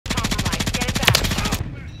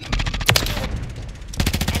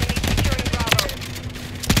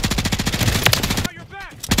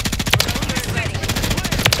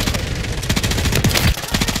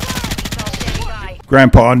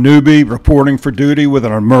Grandpa Newbie reporting for duty with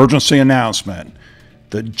an emergency announcement.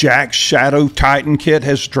 The JAK Shadow Titan kit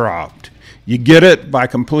has dropped. You get it by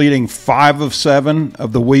completing 5 of 7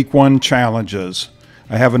 of the week 1 challenges.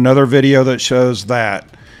 I have another video that shows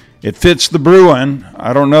that. It fits the Bruin.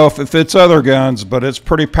 I don't know if it fits other guns, but it's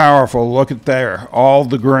pretty powerful. Look at there, all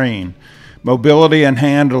the green. Mobility and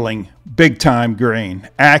handling, big time green.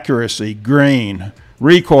 Accuracy, green.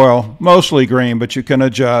 Recoil, mostly green, but you can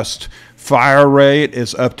adjust. Fire rate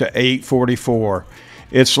is up to 844.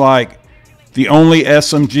 It's like the only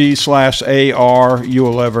SMG/AR you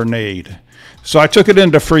will ever need. So I took it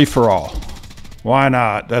into free-for-all. Why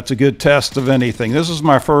not? That's a good test of anything. This is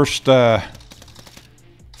my first test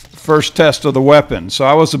of the weapon, so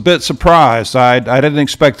I was a bit surprised. I didn't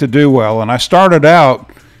expect to do well, and I started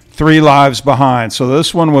out 3 lives behind, so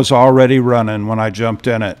this one was already running when I jumped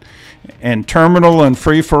in it. And terminal and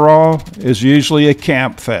free-for-all is usually a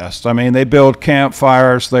camp fest. I mean, they build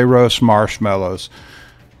campfires, they roast marshmallows.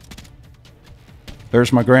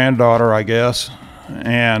 There's my granddaughter, I guess,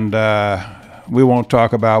 and we won't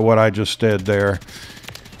talk about what I just did there.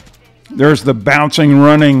 There's the bouncing,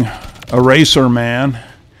 running eraser man,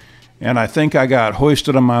 and I think I got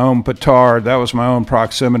hoisted on my own petard. That was my own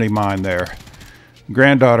proximity mine there.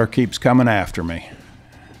 Granddaughter keeps coming after me.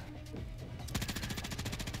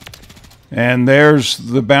 And there's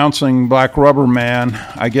the bouncing black rubber man.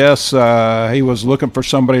 I guess he was looking for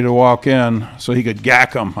somebody to walk in so he could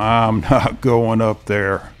gack him. I'm not going up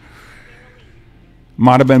there.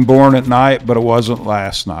 Might have been born at night, but it wasn't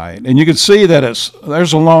last night. And you can see that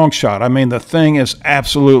there's a long shot. I mean, the thing is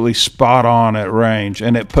absolutely spot on at range,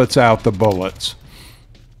 and it puts out the bullets.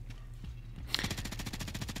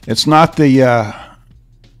 It's not the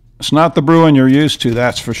Bruin you're used to,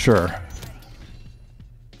 that's for sure.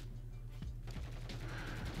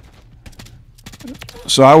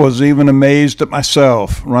 So I was even amazed at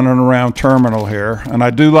myself running around terminal here. And I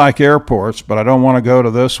do like airports, but I don't want to go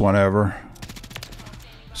to this one ever.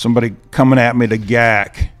 Somebody coming at me to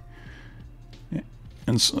gack.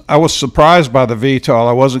 And I was surprised by the VTOL.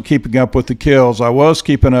 I wasn't keeping up with the kills. I was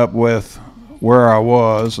keeping up with where I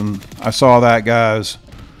was, and I saw that guy's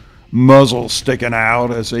muzzle sticking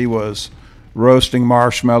out as he was roasting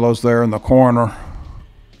marshmallows there in the corner.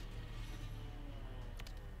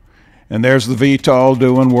 And there's the VTOL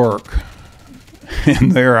doing work.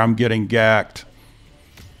 And there I'm getting gacked.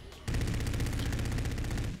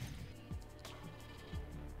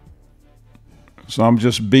 So I'm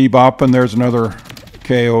just bebopping. There's another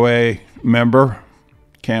KOA member.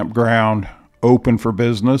 Campground open for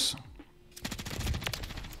business.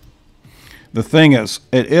 The thing is,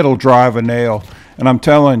 it'll drive a nail. And I'm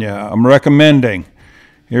telling you, I'm recommending.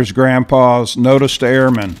 Here's Grandpa's Notice to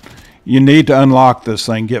Airmen. You need to unlock this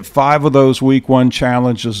thing. Get 5 of those week 1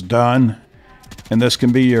 challenges done, and this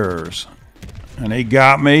can be yours. And he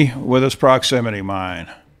got me with his proximity mine.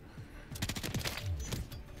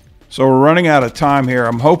 So we're running out of time here.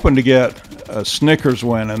 I'm hoping to get a Snickers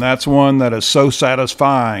win, and that's one that is so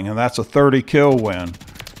satisfying, and that's a 30 kill win.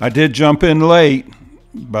 I did jump in late,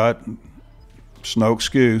 but it's no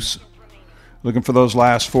excuse. Looking for those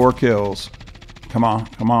last 4 kills. Come on,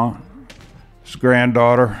 come on. It's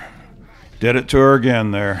granddaughter. Did it to her again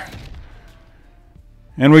there.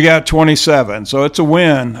 And we got 27, so it's a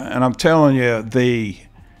win. And I'm telling you, the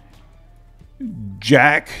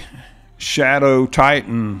JAK Shadow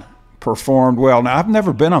Titan performed well. Now, I've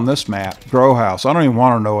never been on this map, Grow House. I don't even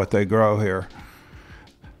want to know what they grow here.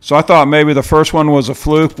 So I thought maybe the first one was a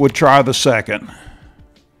fluke, would try the second.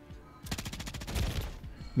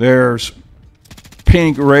 There's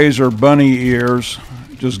pink razor bunny ears.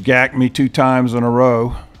 Just gacked me 2 times in a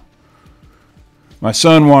row. My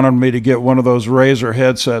son wanted me to get one of those Razer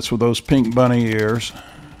headsets with those pink bunny ears.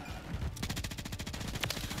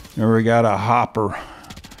 Here we got a hopper.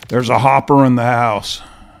 There's a hopper in the house.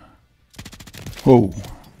 Oh,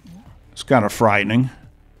 it's kind of frightening.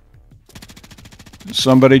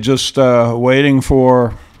 Somebody just waiting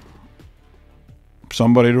for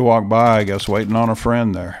somebody to walk by, I guess, waiting on a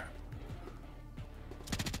friend there.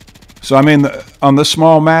 So, I mean, on this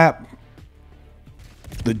small map,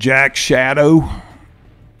 the JAK Shadow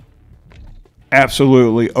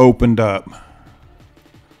absolutely opened up.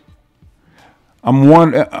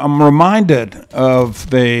 I'm reminded of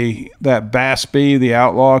that BASB, the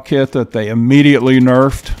Outlaw kit that they immediately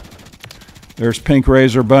nerfed. There's pink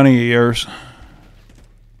razor bunny ears.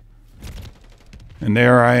 And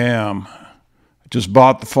there I am. I just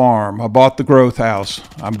bought the farm. I bought the growth house.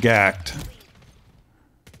 I'm gacked.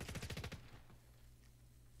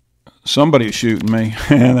 Somebody's shooting me,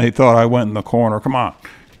 and they thought I went in the corner. Come on.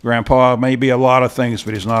 Grandpa may be a lot of things,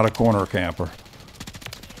 but he's not a corner camper.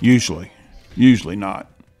 Usually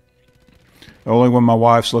not. Only when my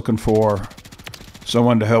wife's looking for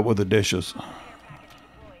someone to help with the dishes.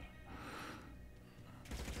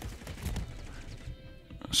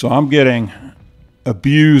 So I'm getting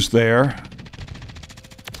abused there.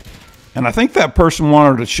 And I think that person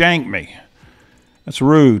wanted to shank me. That's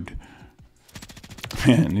rude.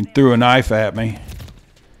 And he threw a knife at me.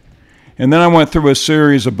 And then I went through a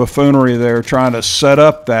series of buffoonery there trying to set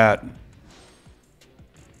up that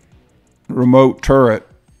remote turret.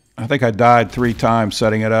 I think I died 3 times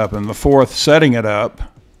setting it up, and the 4th setting it up.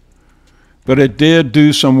 But it did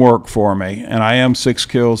do some work for me, and I am 6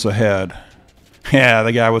 kills ahead. Yeah,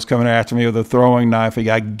 the guy was coming after me with a throwing knife. He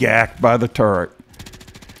got gacked by the turret.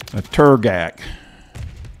 A turgack.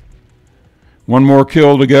 1 more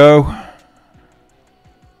kill to go.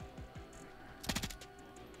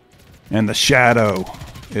 And the shadow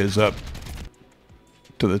is up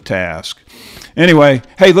to the task. Anyway,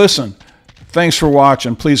 hey, listen. Thanks for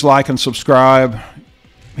watching. Please like and subscribe.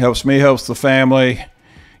 Helps me, helps the family.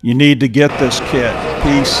 You need to get this kit.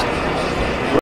 Peace.